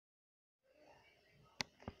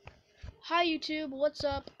Hi YouTube, what's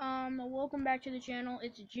up? Welcome back to the channel.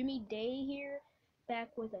 It's Jimmy Day here,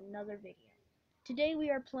 back with another video. Today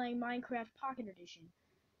we are playing Minecraft Pocket Edition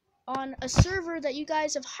on a server that you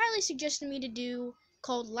guys have highly suggested me to do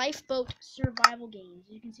called Lifeboat Survival Games.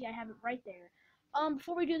 You can see I have it right there.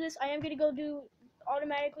 Before we do this, I am gonna go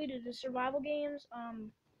automatically do the survival games.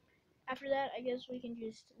 After that, I guess we can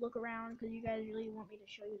just look around because you guys really want me to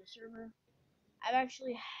show you the server. I've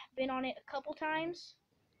actually been on it a couple times.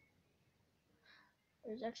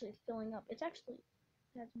 It's actually filling up. It has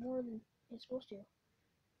more than it's supposed to.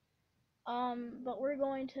 But we're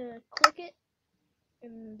going to click it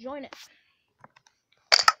and join it.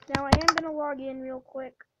 Now I am gonna log in real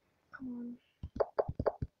quick. Come on.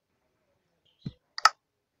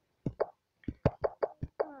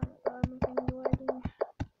 Oh my god, my thing's lagging.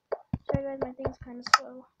 Sorry guys, my thing's kinda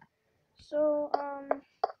slow. So, let's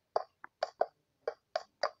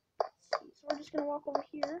see. So we're just gonna walk over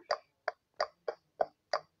here.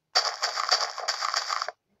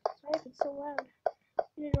 Sorry if it's so loud. I'm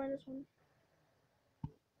gonna join this one.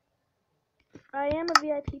 I am a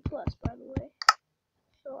VIP plus, by the way.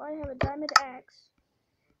 So I have a diamond axe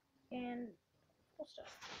and full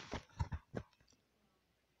stuff.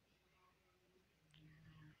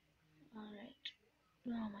 Alright.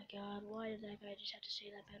 Oh my god, why did that guy just have to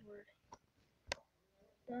say that bad word?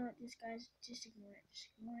 This guy's, just ignore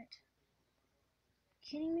it,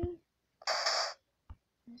 Kidding me?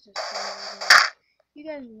 This is so bad. You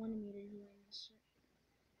guys wanted me to join this.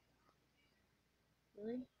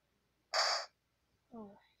 Really?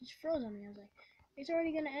 Oh, it just froze on me. I was like, it's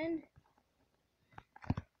already gonna end?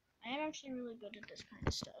 I am actually really good at this kind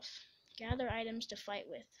of stuff. Gather items to fight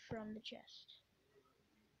with from the chest.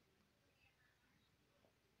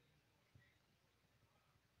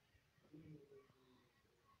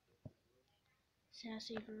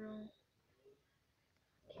 Sassy girl.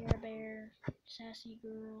 Care bear. Sassy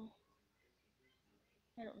girl.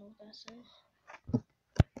 I don't know what that says.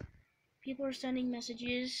 People are sending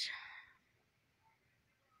messages.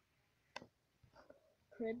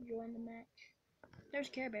 Crib joined the match. There's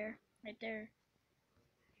Care Bear right there.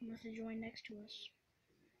 He must have joined next to us.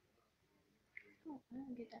 Oh, I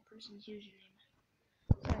don't get that person's username.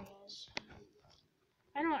 Sorry guys.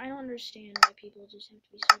 I don't understand why people just have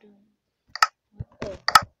to be so dumb. Oh,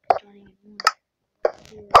 starting in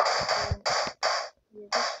one. We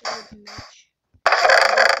just started the match. I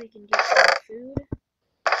guess we can get some food.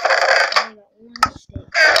 I only got one steak.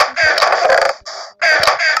 I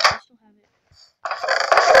still have it. I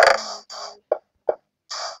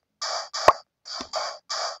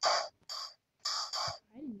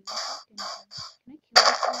didn't even cook anything. Can I kill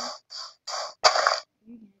this guy?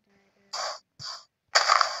 You're gonna die, bro.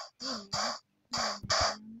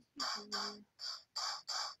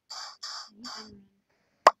 Hey man.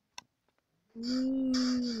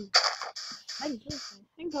 Ooh. I can kill this guy.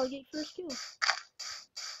 I can probably get first kill.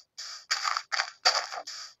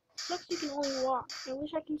 Sucks you can only walk. I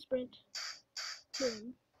wish I can sprint.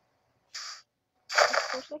 Boom.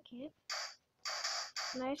 Of course I can't.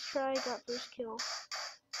 Nice try, got first kill.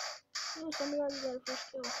 Oh, somebody already got a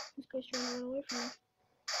first kill. This guy's trying to run away from me.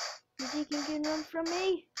 You think you can run from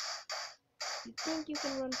me? You think you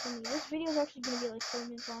can run from me? This video is actually going to be like 4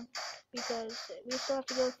 minutes long because we still have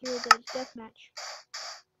to go through the deathmatch.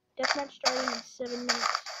 Deathmatch starting in 7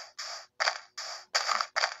 minutes.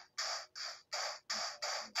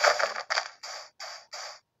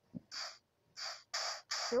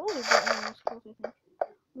 Girls are getting those kills, I think.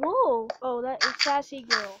 Whoa! Oh, that is Sassy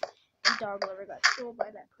Girl and Dog Lover got killed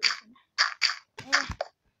by that person.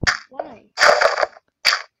 Why?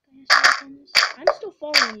 I'm still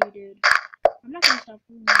following you, dude. I'm not gonna stop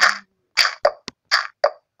following you.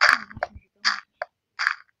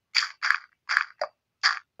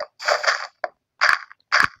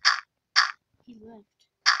 He left.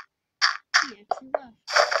 He actually left.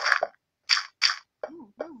 No.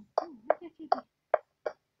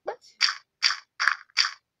 What?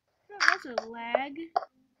 That's a lag.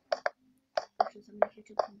 Actually, somebody should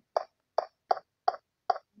kill him.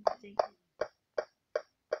 Thank you.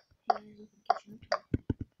 Hey guys, look, I'm catching up to him.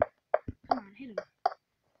 Come on, hit him.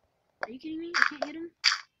 Are you kidding me? I can't hit him?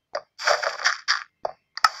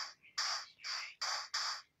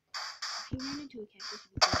 If he ran into a cactus, it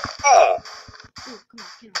would be good. Ooh, come on,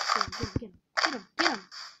 get him.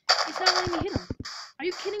 It's not letting me hit him. Are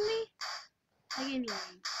you kidding me? I gave you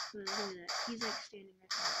aim, but look at that. He's like standing right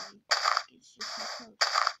behind me. It's just so close.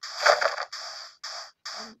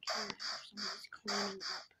 I don't care if somebody's cleaning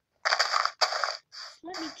up. Just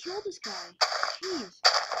let me kill this guy. Jeez.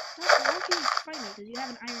 Why don't you just fight me? Because you have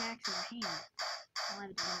an iron axe in your hand. I'll have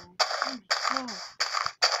a diamond axe. Oh my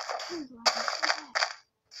god. Worst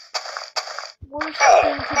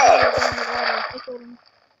thing to do is go in the water. I killed him.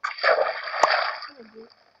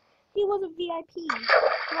 He was a VIP.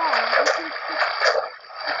 Wow.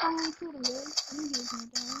 I finally killed him, guys. I knew he was gonna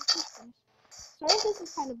die. Sorry if this is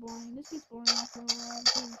kind of boring. This gets boring after a while.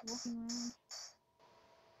 Just walking around.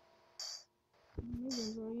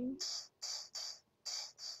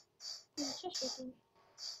 There's a chest right there.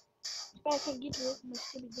 But I can't get to it in my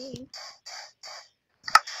stupid game.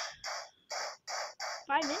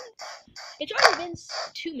 5 minutes? It's already been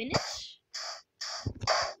 2 minutes.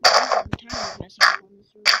 The time is messing up on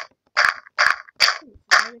this room. Ooh,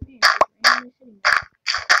 some leather pants just randomly sitting there.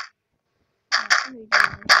 Somebody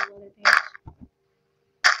doing leather pants.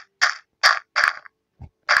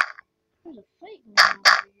 There's a fight going on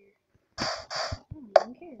over here. I don't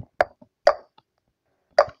even care.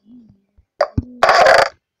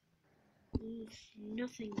 There's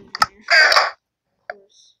nothing in there. Of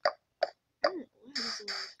course. Why is this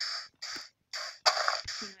alive?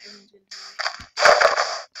 You know, everyone's gonna die.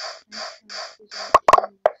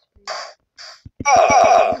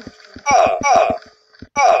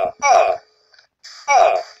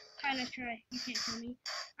 Hi, nice try. You can't kill me.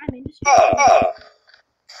 I'm indestructible.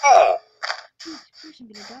 Jesus Christ, I'm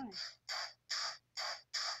gonna die.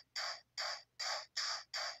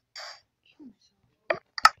 Kill myself.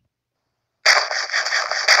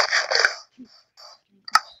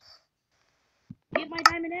 Get my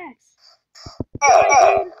diamond axe.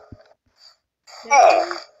 Die, dude.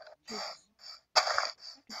 Jesus.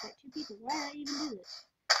 I can fight 2 people. Why did I even do this?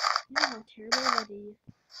 You know how terrible I did.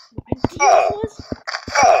 What I was?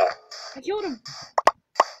 I killed him.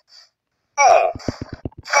 I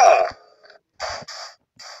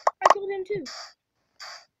killed him too.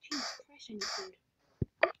 Jesus Christ, I need food.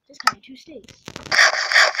 This guy had 2 steaks.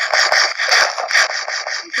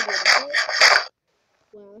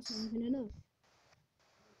 Wow, that's not even enough.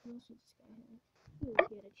 What else does this guy have? Ooh,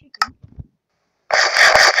 he had a chicken.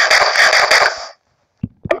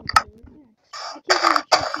 I can't even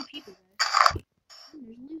kill 2 people, guys. And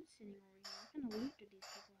there's loot sitting over here. What kind of loot did these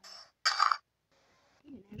people have? He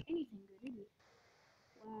didn't have anything good, did he?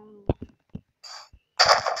 Wow.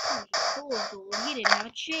 Full of gold. He didn't have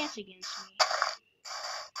a chance against me.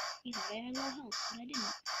 He thought I had no health, but I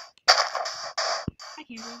didn't. I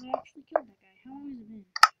can't believe I actually killed that guy. How long has it been?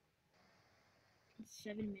 It's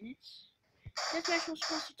 7 minutes. This match was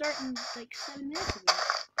supposed to start in like 7 minutes ago.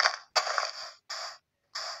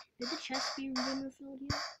 Did the chest be refilled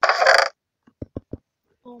yet?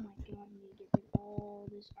 Oh my god, I need to get rid of all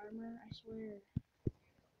this armor, I swear.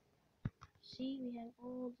 See, we have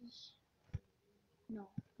all this. No,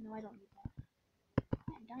 I don't need that.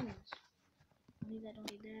 I have diamonds. Don't need that,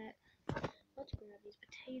 don't need that. Let's grab these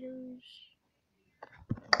potatoes.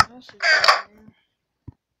 What else is there?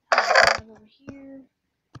 What do we have over here?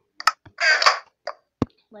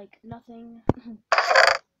 Like, nothing. We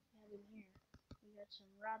have in here. We got some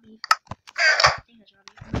Robbie. I think that's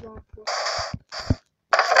Robbie. I'm going for.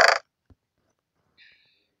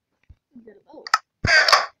 We got a bow. I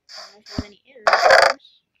don't know if there's any arrows, of course.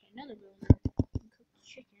 Got another bow in there. Cooked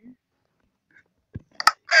chicken.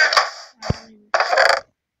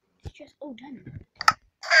 It's just. Oh, diamond.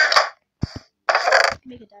 I can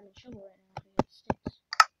make a diamond shovel right now if I get sticks.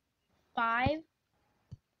 5.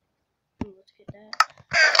 Ooh, let's get that.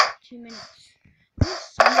 2 minutes. We have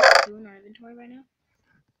so much food in our inventory right now.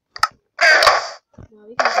 Wow,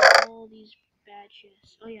 we can get all these bad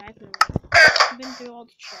chests. Oh yeah, I put them away. I've been through all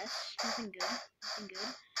the chests. Nothing good. Nothing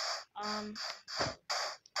good. Let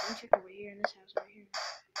me check over here in this house over here.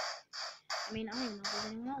 I mean, I don't even know if there's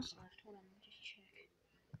anyone else left. Hold on, let me just check.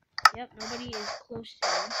 Yep, nobody is close to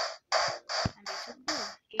me. I'm basically good.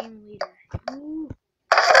 Game leader. Ooh.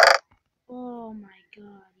 Oh my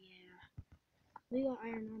god, yeah. We got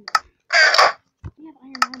iron armor. We have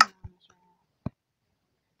iron armor on us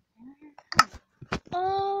right now.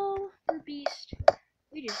 Oh, we're beast.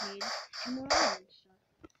 We just need 2 more iron stuff.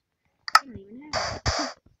 I don't even have it.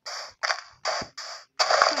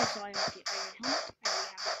 So I have the iron helmet. I already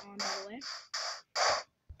have that on, by the way.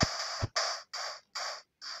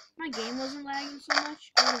 My game wasn't lagging so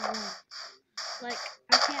much. I would have won. Like,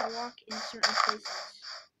 I can't walk in certain places.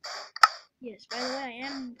 Yes, by the way, I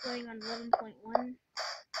am playing on 11.1.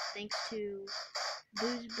 Thanks to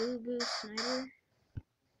Boo Boo Sniper.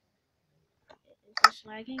 Is this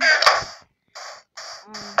lagging?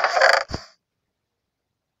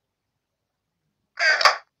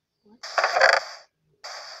 What?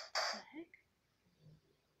 The heck?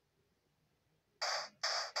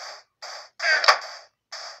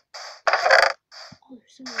 Oh,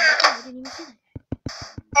 there's somebody right there. I didn't even see that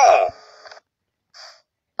guy.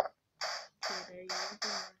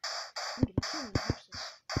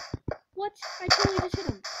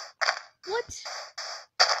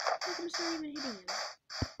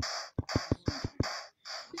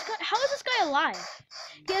 alive.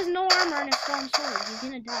 He has no armor and a stone sword. He's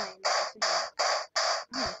gonna die.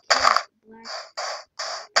 I'm gonna kill Black.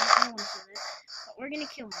 I don't want to say that, but we're gonna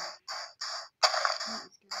kill him. He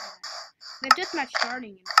is gonna die. We have deathmatch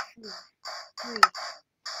starting in 4, 3,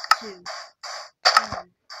 2,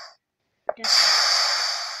 1. Deathmatch.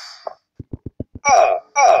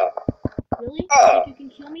 Really? You think you can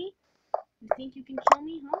kill me? You think you can kill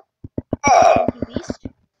me, huh? You think you beast?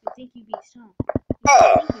 You think you beast, huh? You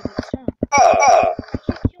think you beast, huh? You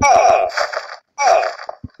can't kill me.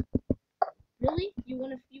 Really? You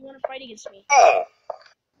wanna fight against me?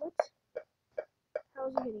 What? How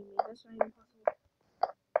is he hitting me? That's not even possible.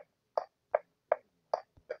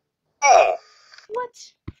 What?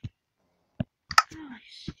 Oh, you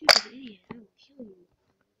stupid idiot. I will kill you.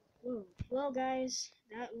 Whoa. Well, guys,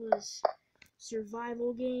 that was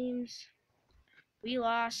survival games. We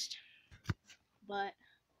lost, but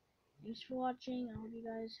thanks for watching. I hope you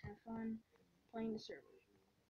guys have fun playing the server.